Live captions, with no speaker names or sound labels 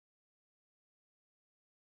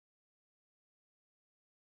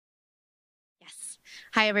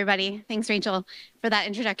Hi, everybody. Thanks, Rachel, for that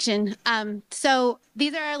introduction. So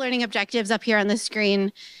these are our learning objectives up here on the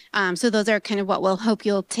screen. So those are kind of what we'll hope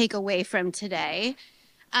you'll take away from today.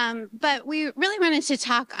 But we really wanted to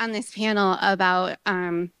talk on this panel about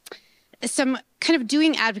some kind of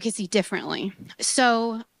doing advocacy differently.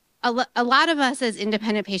 So a lot of us as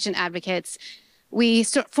independent patient advocates, we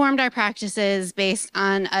formed our practices based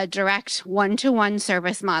on a direct one-to-one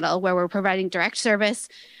service model where we're providing direct service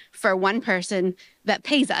for one person that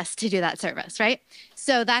pays us to do that service, right?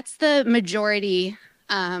 So that's the majority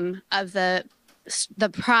of the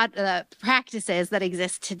practices that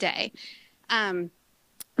exist today.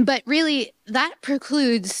 But really, that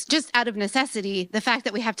precludes, just out of necessity, the fact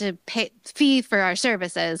that we have to pay fee for our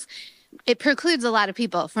services. It precludes a lot of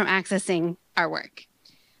people from accessing our work.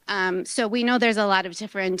 So we know there's a lot of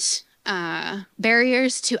different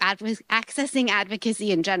barriers to accessing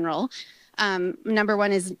advocacy in general. Number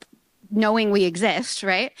one is knowing we exist,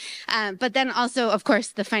 right? But then also, of course,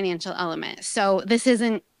 the financial element. So this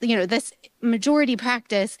isn't, this majority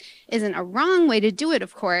practice isn't a wrong way to do it,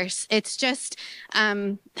 of course. It's just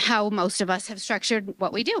how most of us have structured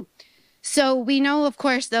what we do. So we know, of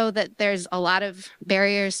course, though, that there's a lot of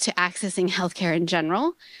barriers to accessing healthcare in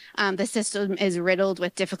general. The system is riddled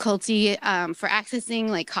with difficulty for accessing,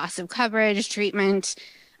 like cost of coverage, treatment,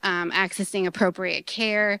 accessing appropriate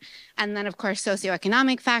care, and then, of course,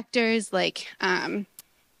 socioeconomic factors like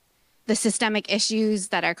the systemic issues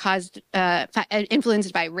that are caused,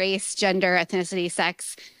 influenced by race, gender, ethnicity,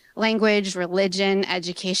 sex, language, religion,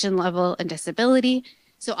 education level, and disability.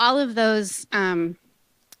 So all of those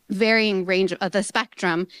varying range of the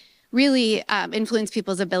spectrum really influence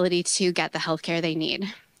people's ability to get the healthcare they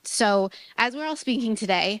need. So as we're all speaking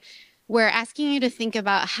today, we're asking you to think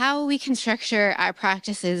about how we can structure our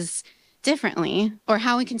practices differently, or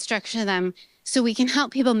how we can structure them so we can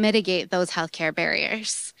help people mitigate those healthcare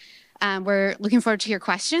barriers. We're looking forward to your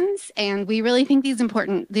questions, and we really think these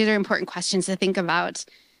are important questions to think about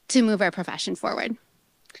to move our profession forward.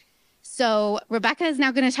 So Rebecca is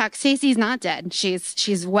now going to talk. Stacy's not dead.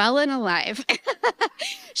 She's well and alive.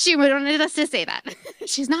 She wanted us to say that.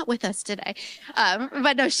 She's not with us today.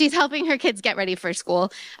 But no, she's helping her kids get ready for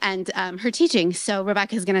school and her teaching. So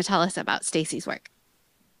Rebecca is going to tell us about Stacy's work.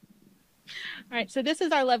 All right, so this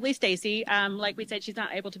is our lovely Stacy. Like we said, she's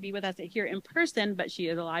not able to be with us here in person, but she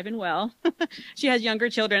is alive and well. She has younger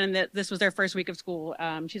children, and this was their first week of school.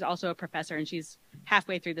 She's also a professor, and she's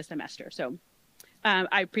halfway through the semester. So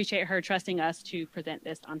I appreciate her trusting us to present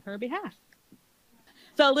this on her behalf.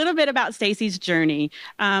 So a little bit about Stacy's journey.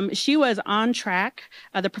 She was on track,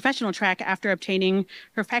 the professional track, after obtaining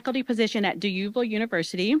her faculty position at DeUville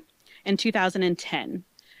University in 2010.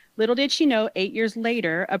 Little did she know, 8 years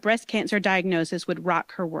later, a breast cancer diagnosis would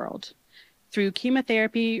rock her world. Through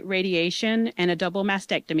chemotherapy, radiation, and a double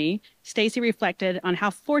mastectomy, Stacy reflected on how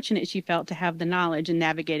fortunate she felt to have the knowledge in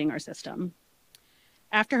navigating our system.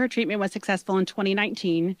 After her treatment was successful in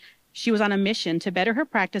 2019, she was on a mission to better her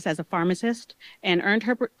practice as a pharmacist and earned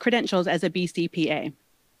her credentials as a BCPA.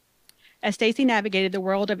 As Stacy navigated the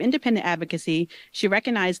world of independent advocacy, she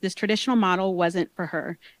recognized this traditional model wasn't for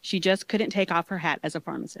her. She just couldn't take off her hat as a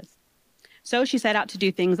pharmacist. So she set out to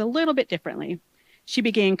do things a little bit differently. She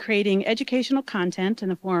began creating educational content in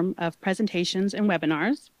the form of presentations and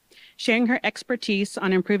webinars, sharing her expertise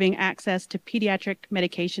on improving access to pediatric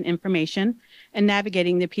medication information and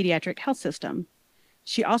navigating the pediatric health system.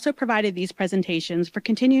 She also provided these presentations for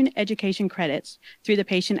continuing education credits through the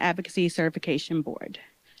Patient Advocacy Certification Board.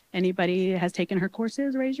 Anybody has taken her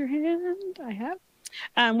courses? Raise your hand. I have.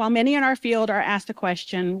 While many in our field are asked the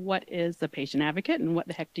question, what is the patient advocate and what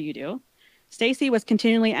the heck do you do? Stacy was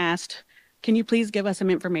continually asked, can you please give us some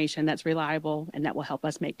information that's reliable and that will help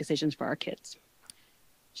us make decisions for our kids?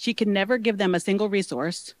 She could never give them a single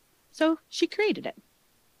resource, so she created it.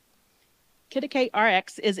 KidCK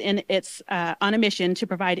RX is on a mission to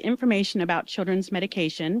provide information about children's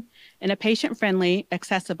medication in a patient-friendly,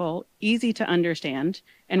 accessible, easy to understand,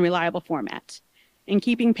 and reliable format. In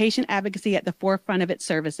keeping patient advocacy at the forefront of its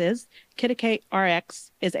services, KidCK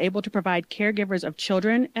RX is able to provide caregivers of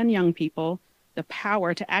children and young people the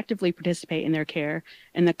power to actively participate in their care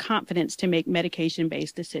and the confidence to make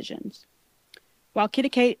medication-based decisions. While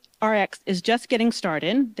KidCK RX is just getting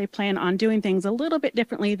started, they plan on doing things a little bit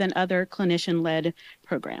differently than other clinician-led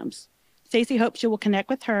programs. Stacy hopes you will connect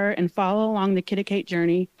with her and follow along the KidCK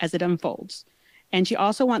journey as it unfolds. And she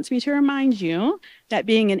also wants me to remind you that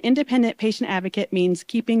being an independent patient advocate means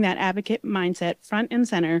keeping that advocate mindset front and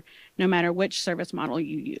center, no matter which service model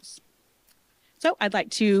you use. So I'd like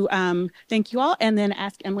to thank you all and then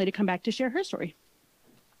ask Emily to come back to share her story.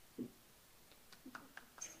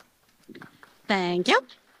 Thank you.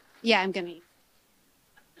 Yeah, I'm gonna.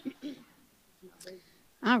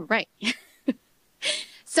 All right.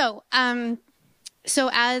 So, so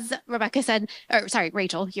as Rebecca said, or sorry,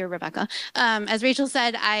 Rachel, you're Rebecca. As Rachel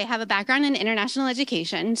said, I have a background in international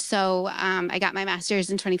education. So I got my master's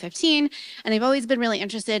in 2015, and I've always been really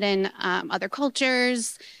interested in other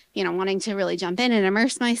cultures, you know, wanting to really jump in and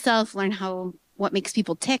immerse myself, learn what makes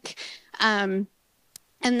people tick. And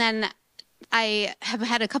then I have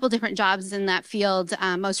had a couple different jobs in that field.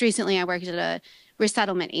 Most recently, I worked at a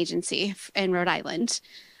resettlement agency in Rhode Island.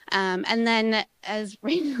 And then, as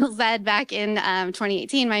Rachel said, back in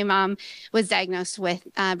 2018, my mom was diagnosed with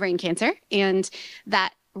brain cancer, and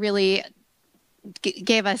that really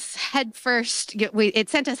gave us head first. It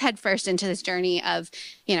sent us head first into this journey of,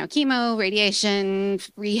 you know, chemo, radiation,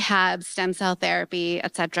 rehab, stem cell therapy,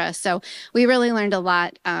 etc. So we really learned a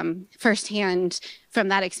lot firsthand from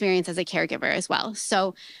that experience as a caregiver as well.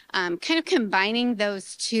 So kind of combining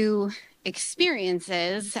those two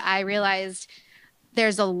experiences, I realized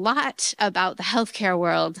there's a lot about the healthcare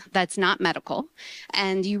world that's not medical,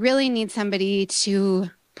 and you really need somebody to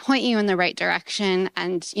point you in the right direction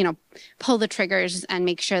and, you know, pull the triggers and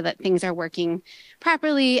make sure that things are working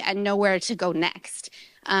properly and know where to go next.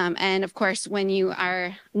 And of course, when you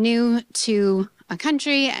are new to a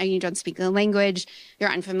country and you don't speak the language,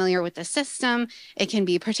 you're unfamiliar with the system, it can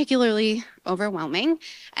be particularly overwhelming.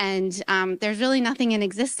 And there's really nothing in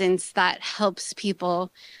existence that helps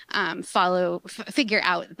people figure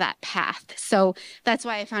out that path. So that's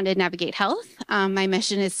why I founded Navigate Health. My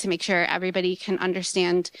mission is to make sure everybody can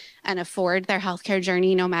understand and afford their healthcare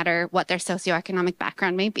journey, no matter what their socioeconomic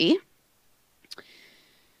background may be.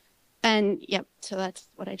 And yep, so that's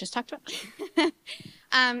what I just talked about.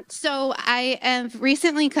 So I have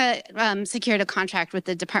recently secured a contract with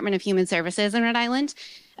the Department of Human Services in Rhode Island.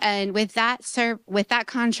 And with that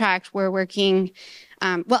contract, we're working,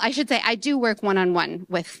 well, I should say I do work one-on-one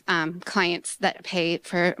with clients that pay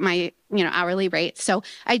for my, you know, hourly rate. So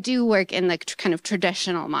I do work in the kind of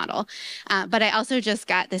traditional model. But I also just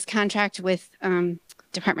got this contract with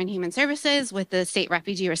Department of Human Services with the State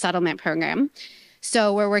Refugee Resettlement Program.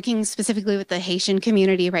 So we're working specifically with the Haitian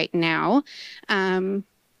community right now.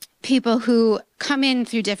 People who come in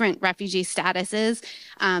through different refugee statuses,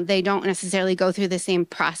 they don't necessarily go through the same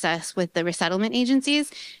process with the resettlement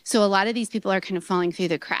agencies. So a lot of these people are kind of falling through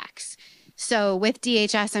the cracks. So with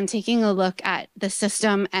DHS, I'm taking a look at the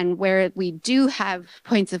system and where we do have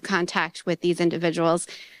points of contact with these individuals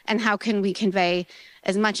and how can we convey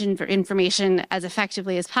as much information as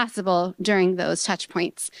effectively as possible during those touch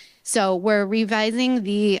points. So we're revising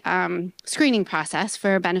the screening process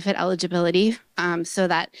for benefit eligibility so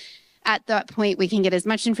that at that point we can get as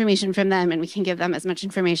much information from them and we can give them as much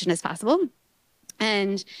information as possible.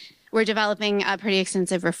 And we're developing a pretty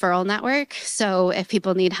extensive referral network. So if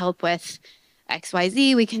people need help with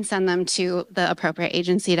XYZ, we can send them to the appropriate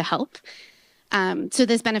agency to help. So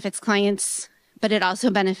this benefits clients, but it also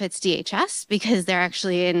benefits DHS because they're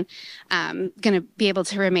actually going to be able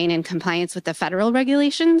to remain in compliance with the federal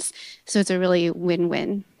regulations. So it's a really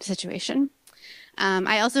win-win situation.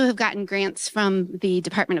 I also have gotten grants from the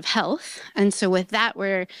Department of Health. And so with that,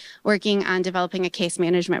 we're working on developing a case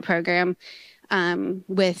management program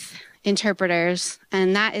with interpreters.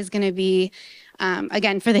 And that is going to be,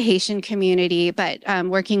 again, for the Haitian community, but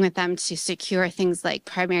working with them to secure things like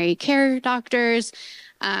primary care doctors,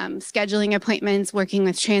 scheduling appointments, working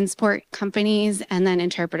with transport companies, and then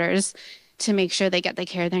interpreters to make sure they get the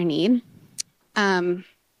care they need. One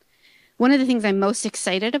of the things I'm most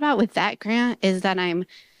excited about with that grant is that I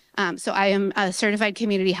am a certified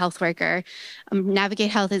community health worker.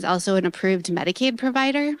 Navigate Health is also an approved Medicaid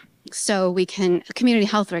provider. So community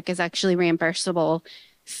health work is actually reimbursable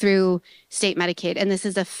through state Medicaid. And this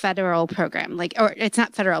is a federal program, or it's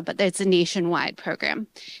not federal, but it's a nationwide program.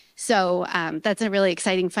 So that's a really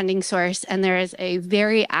exciting funding source. And there is a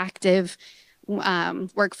very active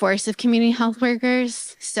workforce of community health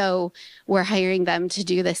workers. So we're hiring them to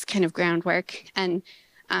do this kind of groundwork. And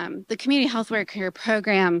the community health worker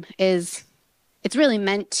program it's really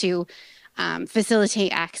meant to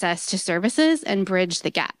facilitate access to services and bridge the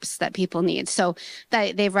gaps that people need. So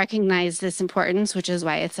they've recognized this importance, which is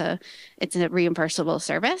why it's a reimbursable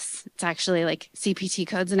service. It's actually like CPT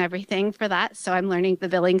codes and everything for that. So I'm learning the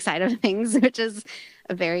billing side of things, which is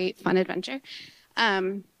a very fun adventure.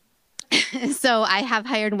 So I have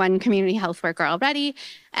hired one community health worker already,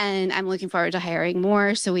 and I'm looking forward to hiring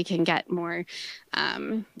more so we can get more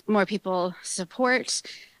people support.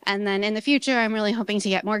 And then in the future, I'm really hoping to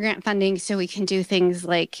get more grant funding so we can do things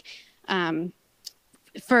like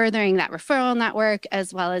furthering that referral network,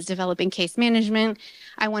 as well as developing case management.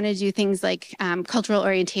 I want to do things like cultural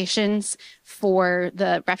orientations for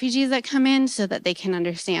the refugees that come in so that they can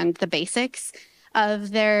understand the basics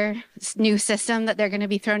of their new system that they're going to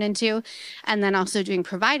be thrown into. And then also doing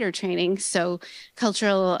provider training. So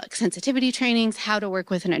cultural sensitivity trainings, how to work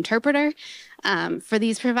with an interpreter for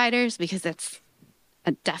these providers, because that's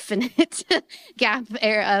a definite gap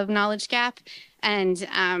of knowledge gap.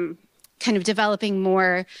 And kind of developing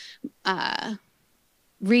more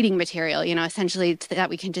reading material, essentially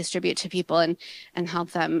that we can distribute to people and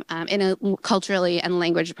help them in a culturally and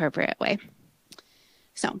language appropriate way.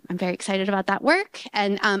 So I'm very excited about that work.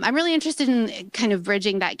 And I'm really interested in kind of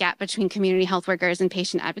bridging that gap between community health workers and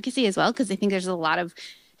patient advocacy as well, because I think there's a lot of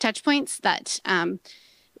touch points that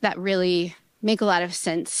really make a lot of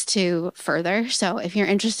sense to further. So if you're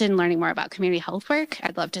interested in learning more about community health work,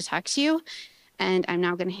 I'd love to talk to you. And I'm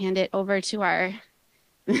now going to hand it over to our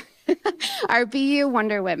our BU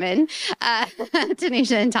Wonder Women,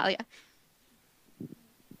 Tanisha and Talia.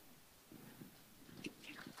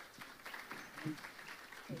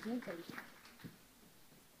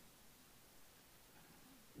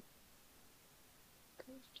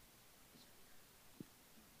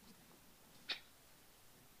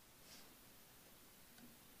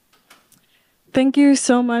 Thank you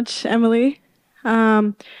so much, Emily.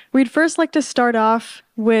 We'd first like to start off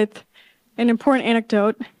with an important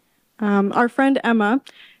anecdote. Our friend Emma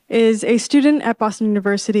is a student at Boston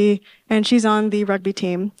University, and she's on the rugby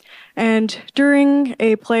team. And during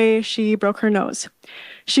a play, she broke her nose.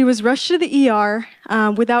 She was rushed to the ER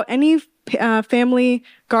without any family,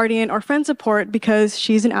 guardian, or friend support because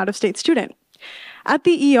she's an out-of-state student. At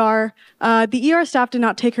the ER staff did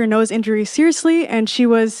not take her nose injury seriously, and she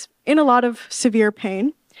was in a lot of severe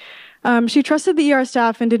pain. She trusted the ER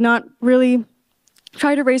staff and did not really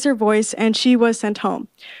try to raise her voice, and she was sent home.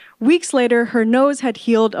 Weeks later, her nose had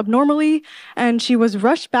healed abnormally, and she was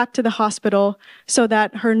rushed back to the hospital so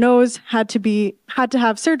that her nose had to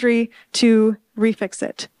have surgery to refix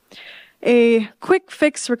it. A quick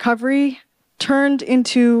fix recovery turned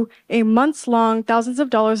into a months-long, thousands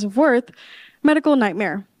of dollars worth medical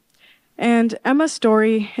nightmare. And Emma's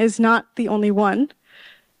story is not the only one.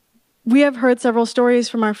 We have heard several stories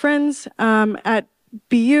from our friends at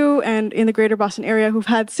BU and in the greater Boston area who've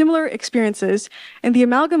had similar experiences, and the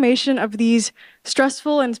amalgamation of these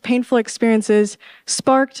stressful and painful experiences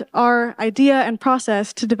sparked our idea and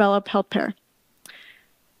process to develop HealthPair.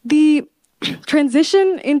 The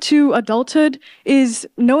transition into adulthood is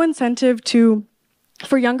no incentive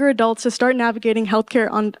for younger adults to start navigating healthcare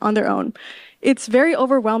on their own. It's very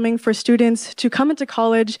overwhelming for students to come into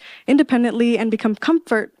college independently and become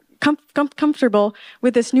comfortable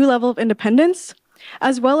with this new level of independence,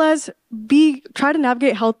 as well as try to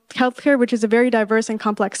navigate healthcare, which is a very diverse and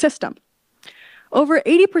complex system. Over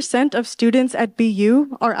 80% of students at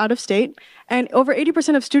BU are out of state, and over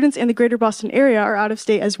 80% of students in the greater Boston area are out of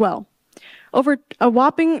state as well. Over a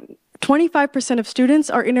whopping 25% of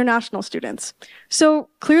students are international students. So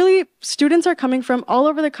clearly, students are coming from all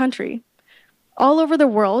over the country, all over the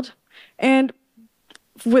world, and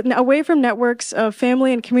away from networks of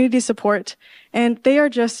family and community support, and they are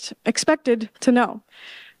just expected to know.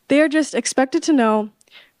 They are just expected to know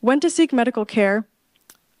when to seek medical care,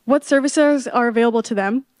 what services are available to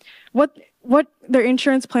them, what their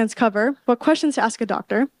insurance plans cover, what questions to ask a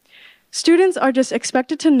doctor. Students are just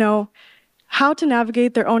expected to know how to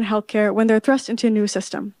navigate their own healthcare when they're thrust into a new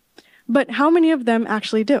system. But how many of them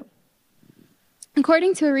actually do?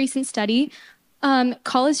 According to a recent study,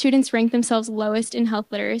 college students rank themselves lowest in health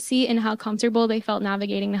literacy and how comfortable they felt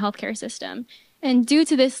navigating the healthcare system. And due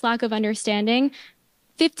to this lack of understanding,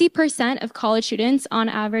 50% of college students on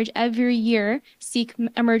average every year seek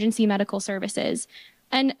emergency medical services.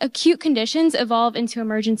 And acute conditions evolve into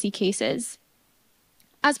emergency cases.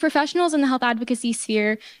 As professionals in the health advocacy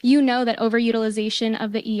sphere, you know that overutilization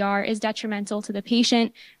of the ER is detrimental to the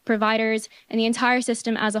patient, providers, and the entire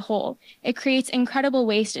system as a whole. It creates incredible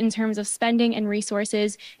waste in terms of spending and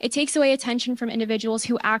resources. It takes away attention from individuals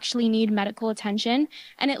who actually need medical attention,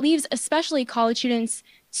 and it leaves especially college students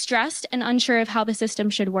stressed and unsure of how the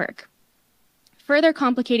system should work. Further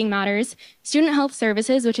complicating matters, student health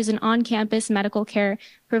services, which is an on-campus medical care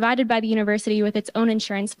provided by the university with its own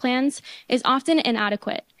insurance plans, is often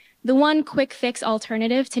inadequate. The one quick fix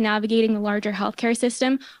alternative to navigating the larger healthcare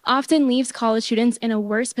system often leaves college students in a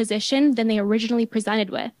worse position than they originally presented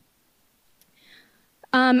with.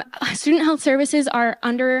 Student health services are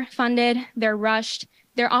underfunded, they're rushed,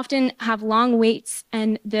 They often have long waits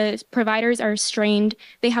and the providers are strained.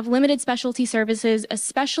 They have limited specialty services,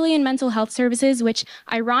 especially in mental health services, which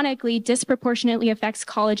ironically disproportionately affects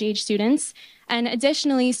college-age students. And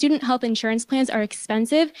additionally, student health insurance plans are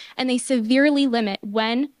expensive and they severely limit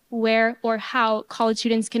when, where, or how college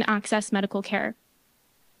students can access medical care.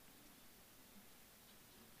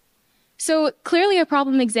 So clearly a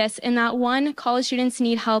problem exists in that one, college students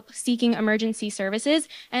need help seeking emergency services,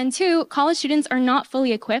 and two, college students are not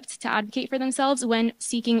fully equipped to advocate for themselves when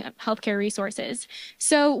seeking healthcare resources.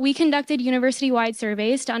 So we conducted university-wide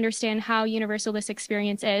surveys to understand how universal this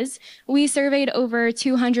experience is. We surveyed over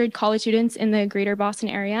 200 college students in the greater Boston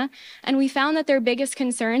area, and we found that their biggest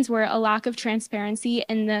concerns were a lack of transparency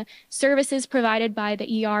in the services provided by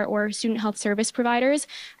the ER or student health service providers,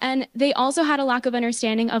 and they also had a lack of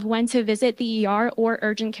understanding of when to visit the ER or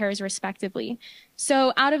urgent cares respectively.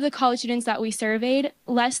 So out of the college students that we surveyed,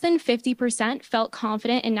 less than 50% felt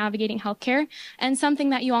confident in navigating healthcare. And something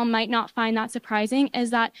that you all might not find that surprising is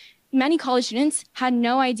that many college students had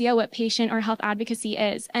no idea what patient or health advocacy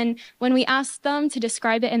is. And when we asked them to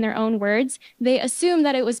describe it in their own words, they assumed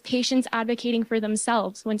that it was patients advocating for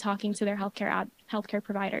themselves when talking to their healthcare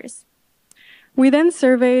providers. We then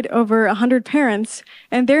surveyed over 100 parents,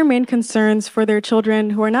 and their main concerns for their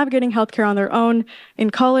children who are navigating healthcare on their own in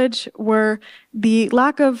college were the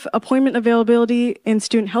lack of appointment availability in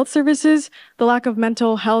student health services, the lack of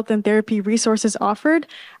mental health and therapy resources offered,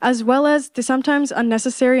 as well as the sometimes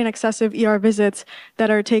unnecessary and excessive ER visits that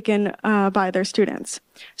are taken by their students.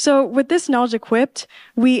 So with this knowledge equipped,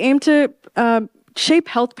 we aim to shape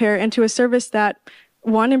healthcare into a service that,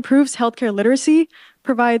 one, improves healthcare literacy,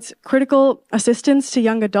 provides critical assistance to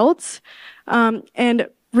young adults, and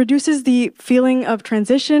reduces the feeling of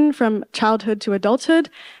transition from childhood to adulthood,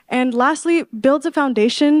 and lastly, builds a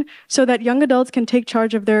foundation so that young adults can take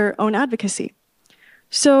charge of their own advocacy.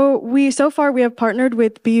 So far we have partnered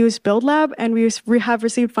with BU's Build Lab, and we have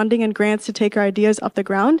received funding and grants to take our ideas off the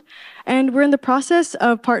ground. And we're in the process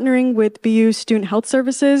of partnering with BU's Student Health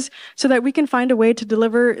Services so that we can find a way to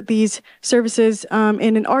deliver these services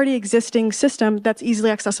in an already existing system that's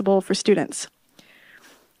easily accessible for students.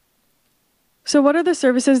 So what are the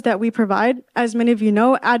services that we provide? As many of you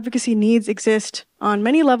know, advocacy needs exist on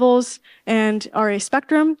many levels and are a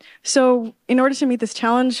spectrum. So in order to meet this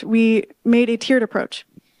challenge, we made a tiered approach.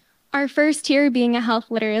 Our first tier being a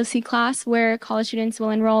health literacy class where college students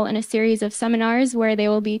will enroll in a series of seminars where they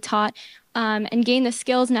will be taught and gain the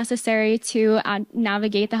skills necessary to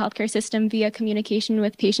navigate the healthcare system via communication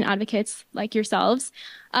with patient advocates like yourselves.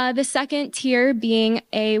 The second tier being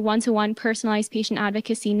a one-to-one personalized patient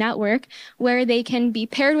advocacy network where they can be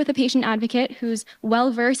paired with a patient advocate who's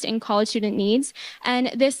well-versed in college student needs. And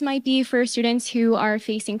this might be for students who are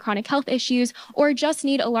facing chronic health issues or just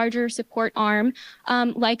need a larger support arm,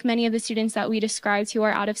 like many of the students that we described who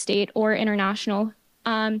are out of state or international,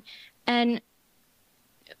 and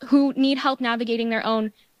who need help navigating their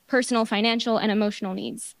own personal, financial, and emotional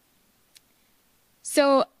needs.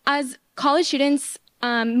 So as college students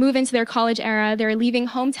move into their college era, they're leaving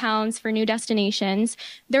hometowns for new destinations.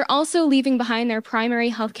 They're also leaving behind their primary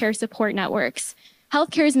healthcare support networks.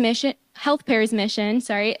 Healthcare's mission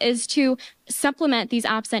is to supplement these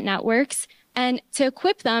absent networks and to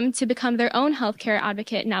equip them to become their own healthcare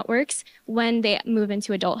advocate networks when they move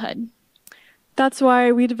into adulthood. That's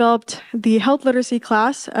why we developed the health literacy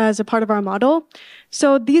class as a part of our model.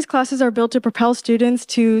 So these classes are built to propel students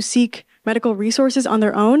to seek medical resources on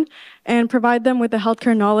their own and provide them with the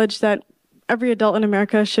healthcare knowledge that every adult in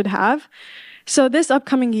America should have. So this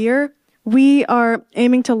upcoming year, we are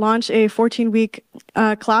aiming to launch a 14-week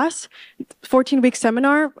class, 14-week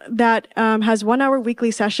seminar that has 1-hour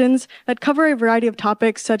weekly sessions that cover a variety of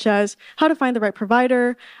topics such as how to find the right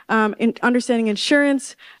provider, understanding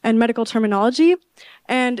insurance, and medical terminology.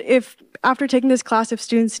 And if after taking this class, if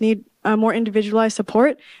students need more individualized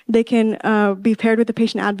support, they can be paired with a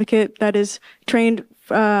patient advocate that is trained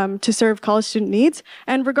to serve college student needs.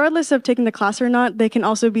 And regardless of taking the class or not, they can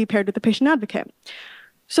also be paired with a patient advocate.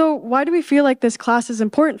 So why do we feel like this class is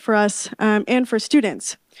important for us and for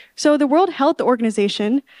students? So the World Health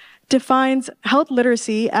Organization defines health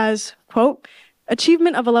literacy as, quote,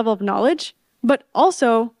 achievement of a level of knowledge, but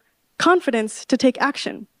also confidence to take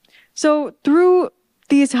action. So through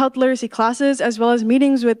these health literacy classes, as well as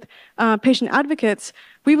meetings with patient advocates,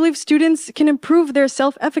 we believe students can improve their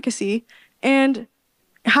self-efficacy and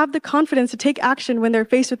have the confidence to take action when they're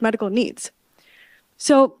faced with medical needs.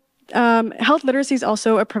 So health literacy is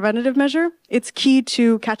also a preventative measure. It's key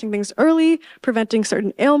to catching things early, preventing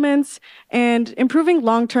certain ailments, and improving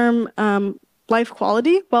long-term life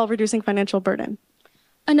quality while reducing financial burden.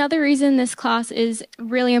 Another reason this class is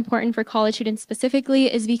really important for college students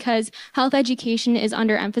specifically is because health education is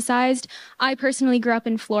underemphasized. I personally grew up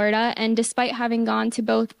in Florida, and despite having gone to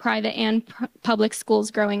both private and public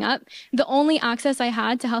schools growing up, the only access I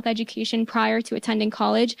had to health education prior to attending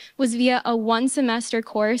college was via a one-semester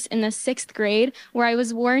course in the 6th grade where I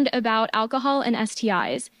was warned about alcohol and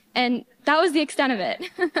STIs. And that was the extent of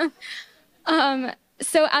it.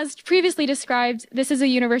 So as previously described, this is a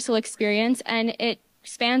universal experience, and it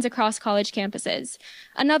spans across college campuses.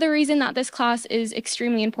 Another reason that this class is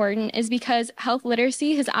extremely important is because health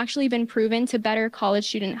literacy has actually been proven to better college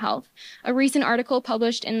student health. A recent article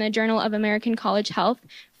published in the Journal of American College Health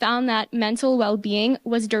found that mental well-being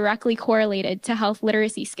was directly correlated to health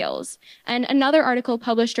literacy skills. And another article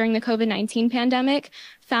published during the COVID-19 pandemic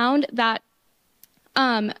found that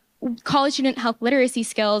college student health literacy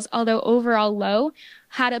skills, although overall low,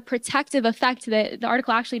 had a protective effect. The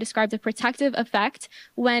article actually described a protective effect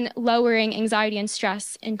when lowering anxiety and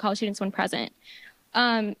stress in college students when present.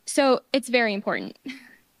 So it's very important.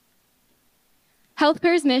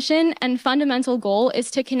 Healthcare's mission and fundamental goal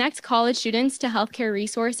is to connect college students to healthcare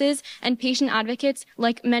resources and patient advocates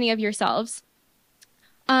like many of yourselves.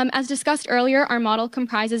 As discussed earlier, our model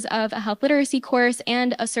comprises of a health literacy course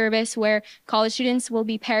and a service where college students will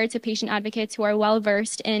be paired to patient advocates who are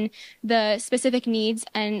well-versed in the specific needs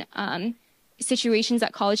and situations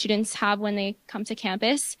that college students have when they come to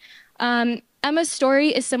campus. Emma's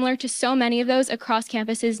story is similar to so many of those across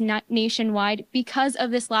campuses nationwide because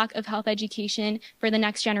of this lack of health education for the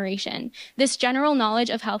next generation. This general knowledge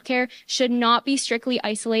of healthcare should not be strictly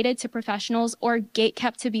isolated to professionals or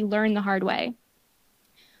gatekept to be learned the hard way.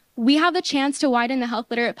 We have the chance to widen the health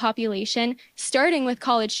literate population, starting with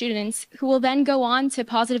college students, who will then go on to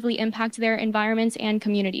positively impact their environments and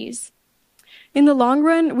communities. In the long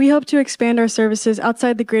run, we hope to expand our services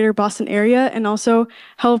outside the greater Boston area and also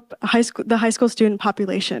help the high school student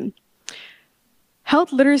population.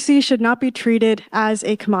 Health literacy should not be treated as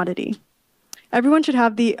a commodity. Everyone should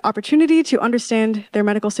have the opportunity to understand their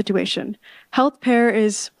medical situation. Health Pair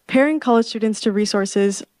is pairing college students to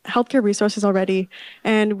resources, healthcare resources already,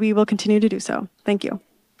 and we will continue to do so. Thank you.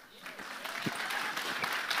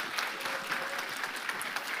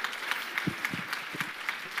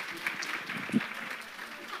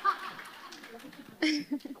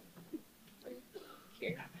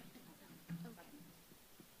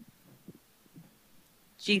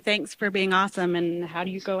 Gee, thanks for being awesome. And how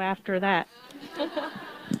do you go after that?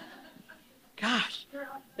 Gosh,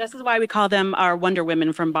 this is why we call them our Wonder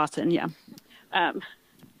Women from Boston. Yeah.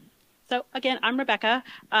 So again, I'm Rebecca,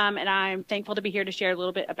 and I'm thankful to be here to share a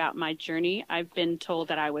little bit about my journey. I've been told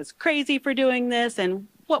that I was crazy for doing this, and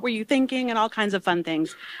what were you thinking, and all kinds of fun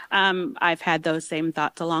things. I've had those same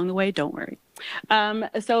thoughts along the way, don't worry.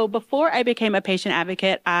 So before I became a patient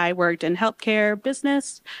advocate, I worked in healthcare,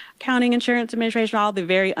 business, accounting, insurance administration, all the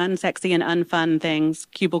very unsexy and unfun things,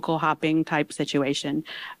 cubicle hopping type situation.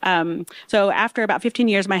 So after about 15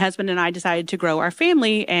 years, my husband and I decided to grow our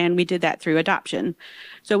family, and we did that through adoption.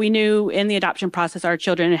 So we knew in the adoption process, our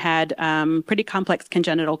children had pretty complex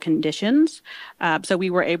congenital conditions. So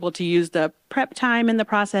we were able to use the prep time in the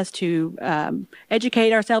process to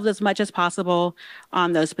educate ourselves as much as possible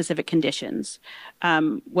on those specific conditions.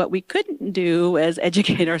 What we couldn't do is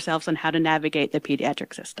educate ourselves on how to navigate the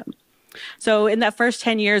pediatric system. So in that first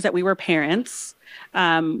 10 years that we were parents,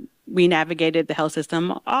 we navigated the health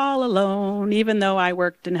system all alone. Even though I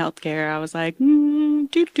worked in healthcare, I was like,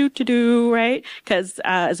 right? Because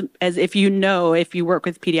as if you know, if you work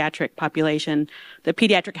with pediatric population, the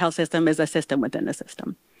pediatric health system is a system within the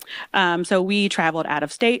system. So we traveled out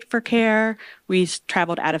of state for care. We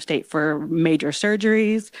traveled out of state for major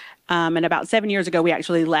surgeries. And about 7 years ago, we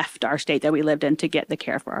actually left our state that we lived in to get the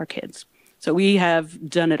care for our kids. So we have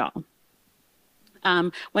done it all.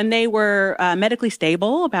 When they were medically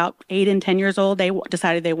stable, about 8 and 10 years old, they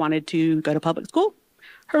decided they wanted to go to public school.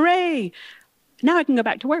 Hooray! Now I can go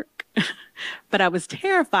back to work. But I was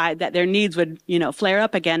terrified that their needs would, flare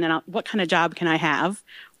up again. And what kind of job can I have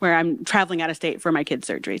where I'm traveling out of state for my kids'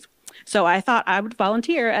 surgeries? So I thought I would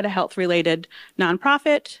volunteer at a health-related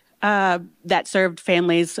nonprofit that served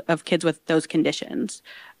families of kids with those conditions.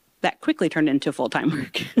 That quickly turned into full-time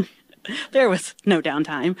work. There was no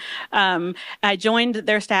downtime. I joined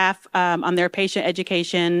their staff on their patient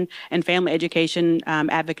education and family education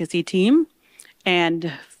advocacy team,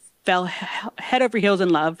 and fell head over heels in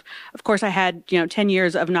love. Of course, I had 10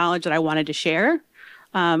 years of knowledge that I wanted to share.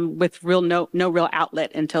 with no real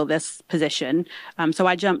outlet until this position. So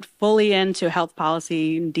I jumped fully into health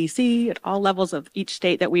policy in DC at all levels of each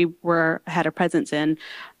state that we had a presence in.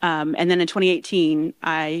 And then in 2018,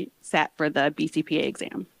 I sat for the BCPA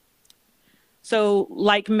exam. So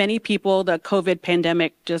like many people, the COVID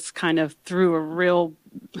pandemic just kind of threw a real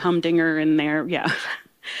humdinger in there. Yeah.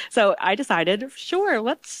 So I decided, sure,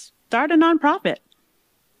 let's start a nonprofit.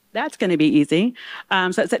 That's going to be easy.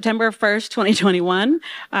 So September 1st, 2021,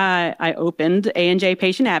 I opened A&J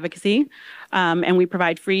Patient Advocacy, and we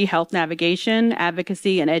provide free health navigation,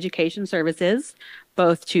 advocacy, and education services,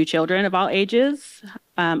 both to children of all ages,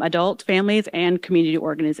 adult families, and community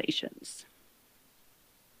organizations.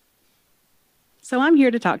 So I'm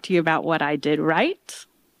here to talk to you about what I did right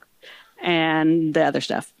and the other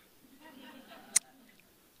stuff.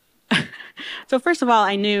 So first of all,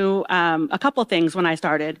 I knew a couple things when I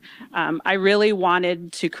started. I really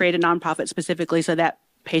wanted to create a nonprofit specifically so that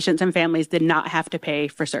patients and families did not have to pay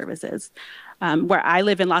for services. Where I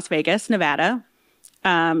live in Las Vegas, Nevada,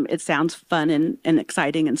 it sounds fun and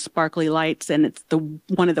exciting and sparkly lights, and it's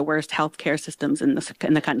one of the worst healthcare systems in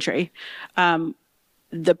the country.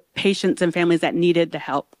 The patients and families that needed the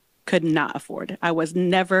help could not afford. I was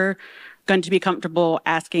never going to be comfortable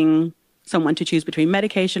asking someone to choose between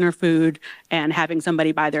medication or food and having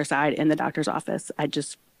somebody by their side in the doctor's office.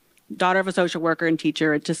 Daughter of a social worker and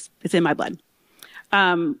teacher, it's in my blood.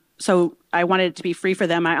 So I wanted it to be free for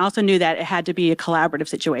them. I also knew that it had to be a collaborative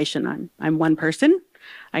situation. I'm one person.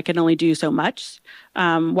 I can only do so much.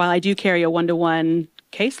 While I do carry a one-to-one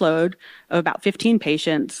caseload of about 15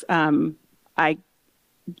 patients, I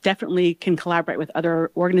definitely can collaborate with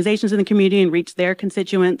other organizations in the community and reach their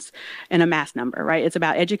constituents in a mass number, right? It's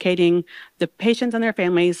about educating the patients and their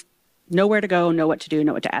families, know where to go, know what to do,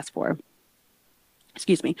 know what to ask for.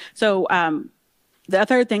 Excuse me. So the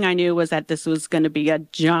third thing I knew was that this was going to be a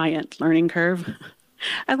giant learning curve.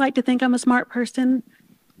 I like to think I'm a smart person.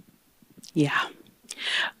 Yeah.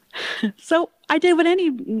 So I did what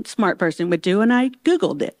any smart person would do, and I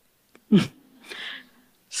Googled it.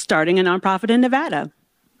 Starting a nonprofit in Nevada.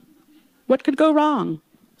 What could go wrong?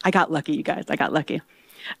 I got lucky, you guys. I got lucky.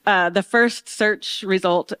 The first search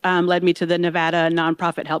result led me to the Nevada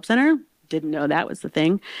Nonprofit Help Center. Didn't know that was the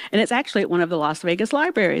thing. And it's actually at one of the Las Vegas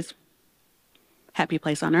libraries. Happy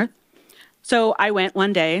place on earth. So I went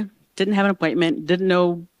one day, didn't have an appointment, didn't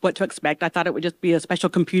know what to expect. I thought it would just be a special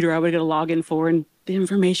computer I would get a login for and the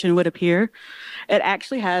information would appear. It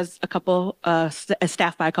actually has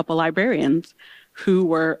staffed by a couple librarians who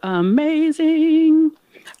were amazing.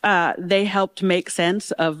 They helped make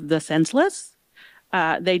sense of the senseless.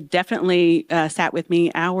 They definitely sat with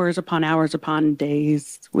me hours upon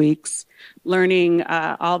days, weeks, learning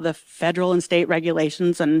all the federal and state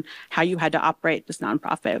regulations and how you had to operate this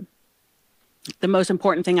nonprofit. The most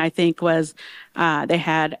important thing, I think, was they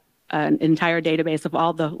had an entire database of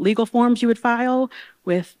all the legal forms you would file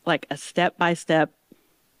with like a step-by-step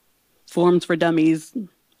forms for dummies,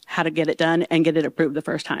 how to get it done and get it approved the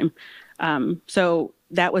first time. So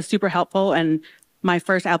that was super helpful. And my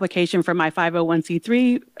first application for my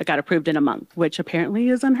 501c3 got approved in a month, which apparently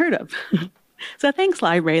is unheard of. So thanks,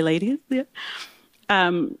 library ladies. Yeah.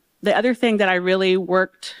 The other thing that I really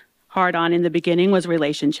worked hard on in the beginning was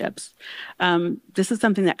relationships. This is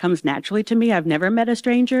something that comes naturally to me. I've never met a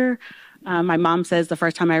stranger. My mom says the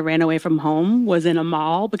first time I ran away from home was in a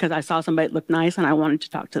mall because I saw somebody that looked nice and I wanted to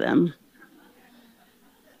talk to them.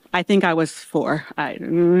 I think I was 4.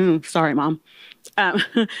 Sorry, Mom.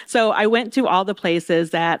 So I went to all the places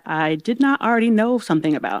that I did not already know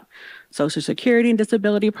something about. Social Security and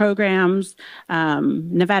disability programs,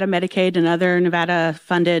 Nevada Medicaid and other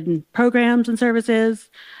Nevada-funded programs and services,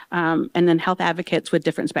 and then health advocates with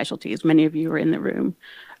different specialties. Many of you were in the room.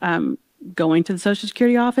 Going to the Social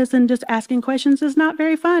Security office and just asking questions is not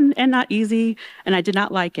very fun and not easy, and I did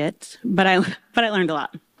not like it, but I learned a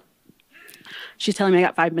lot. She's telling me I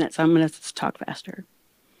got 5 minutes, so I'm going to talk faster.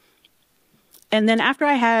 And then after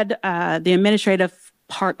I had the administrative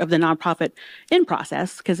part of the nonprofit in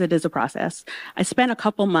process, because it is a process, I spent a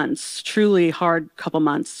couple months, truly hard couple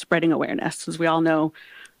months, spreading awareness, because we all know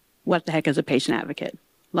what the heck is a patient advocate.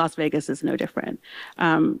 Las Vegas is no different.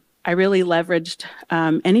 I really leveraged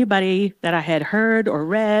anybody that I had heard or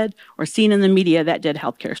read or seen in the media that did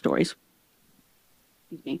healthcare stories.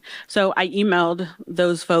 So I emailed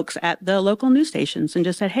those folks at the local news stations and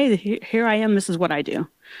just said, hey, here I am. This is what I do.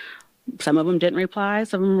 Some of them didn't reply.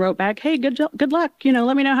 Some of them wrote back, hey, good luck.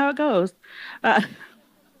 Let me know how it goes.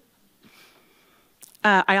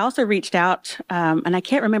 I also reached out, and I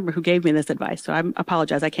can't remember who gave me this advice, so I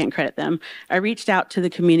apologize, I can't credit them. I reached out to the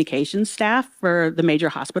communications staff for the major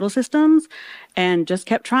hospital systems and just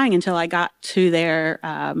kept trying until I got to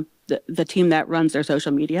the team that runs their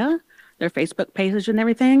social media, their Facebook pages and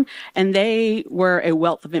everything. And they were a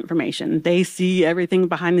wealth of information. They see everything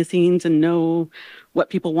behind the scenes and know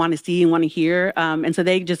what people want to see and want to hear. And so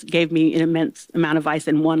they just gave me an immense amount of advice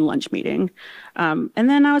in one lunch meeting. And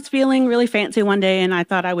then I was feeling really fancy one day and I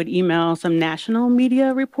thought I would email some national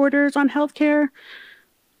media reporters on healthcare.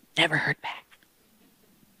 Never heard back.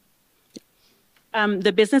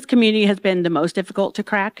 The business community has been the most difficult to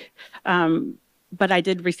crack. But I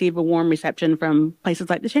did receive a warm reception from places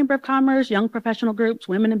like the Chamber of Commerce, young professional groups,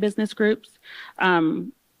 women in business groups,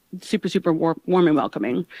 super warm and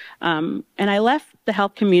welcoming. And I left the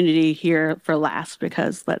health community here for last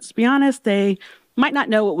because, let's be honest, they might not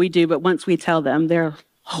know what we do, but once we tell them, they're,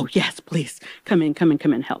 oh, yes, please, come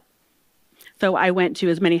in, help. So I went to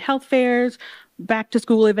as many health fairs, back to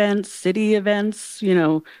school events, city events,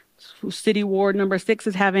 City Ward number 6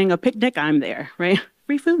 is having a picnic, I'm there, right?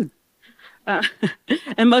 Free food.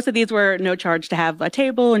 And most of these were no charge to have a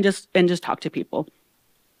table and just talk to people.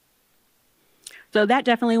 So that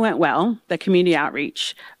definitely went well, the community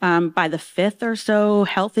outreach. By the 5th or so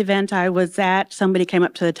health event I was at, somebody came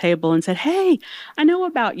up to the table and said, hey, I know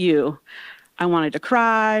about you. I wanted to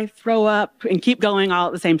cry, throw up, and keep going all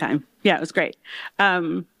at the same time. Yeah, it was great.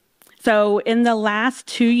 So in the last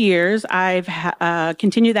 2 years, I've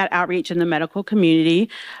continued that outreach in the medical community.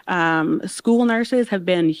 School nurses have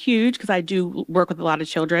been huge because I do work with a lot of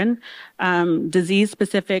children.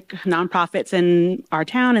 Disease-specific nonprofits in our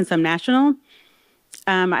town and some national.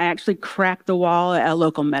 I actually cracked the wall at a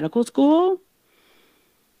local medical school.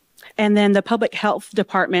 And then the public health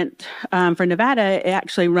department for Nevada, it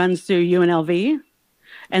actually runs through UNLV.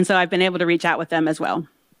 And so I've been able to reach out with them as well.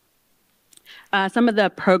 Some of the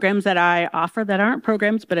programs that I offer that aren't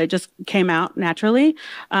programs, but it just came out naturally.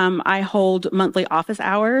 I hold monthly office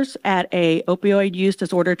hours at a opioid use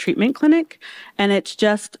disorder treatment clinic, and it's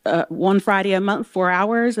just one Friday a month, 4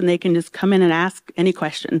 hours, and they can just come in and ask any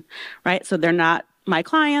question, right? So they're not my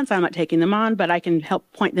clients, I'm not taking them on, but I can help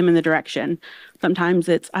point them in the direction. Sometimes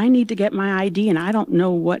it's, I need to get my ID and I don't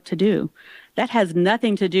know what to do. That has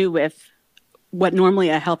nothing to do with what normally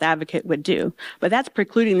a health advocate would do, but that's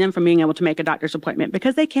precluding them from being able to make a doctor's appointment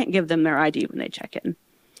because they can't give them their ID when they check in.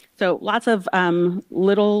 So lots of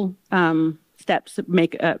little steps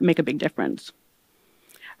make a big difference.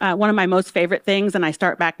 One of my most favorite things, and I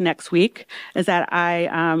start back next week, is that I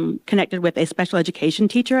connected with a special education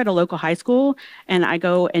teacher at a local high school, and I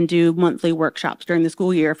go and do monthly workshops during the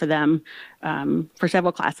school year for them for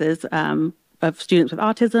several classes of students with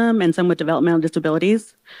autism and some with developmental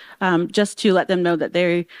disabilities, just to let them know that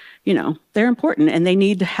they're important and they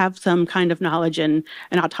need to have some kind of knowledge and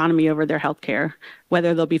autonomy over their health care,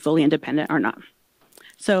 whether they'll be fully independent or not.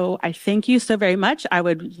 So I thank you so very much. I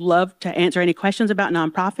would love to answer any questions about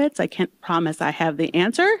nonprofits. I can't promise I have the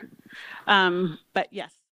answer, but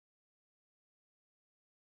yes.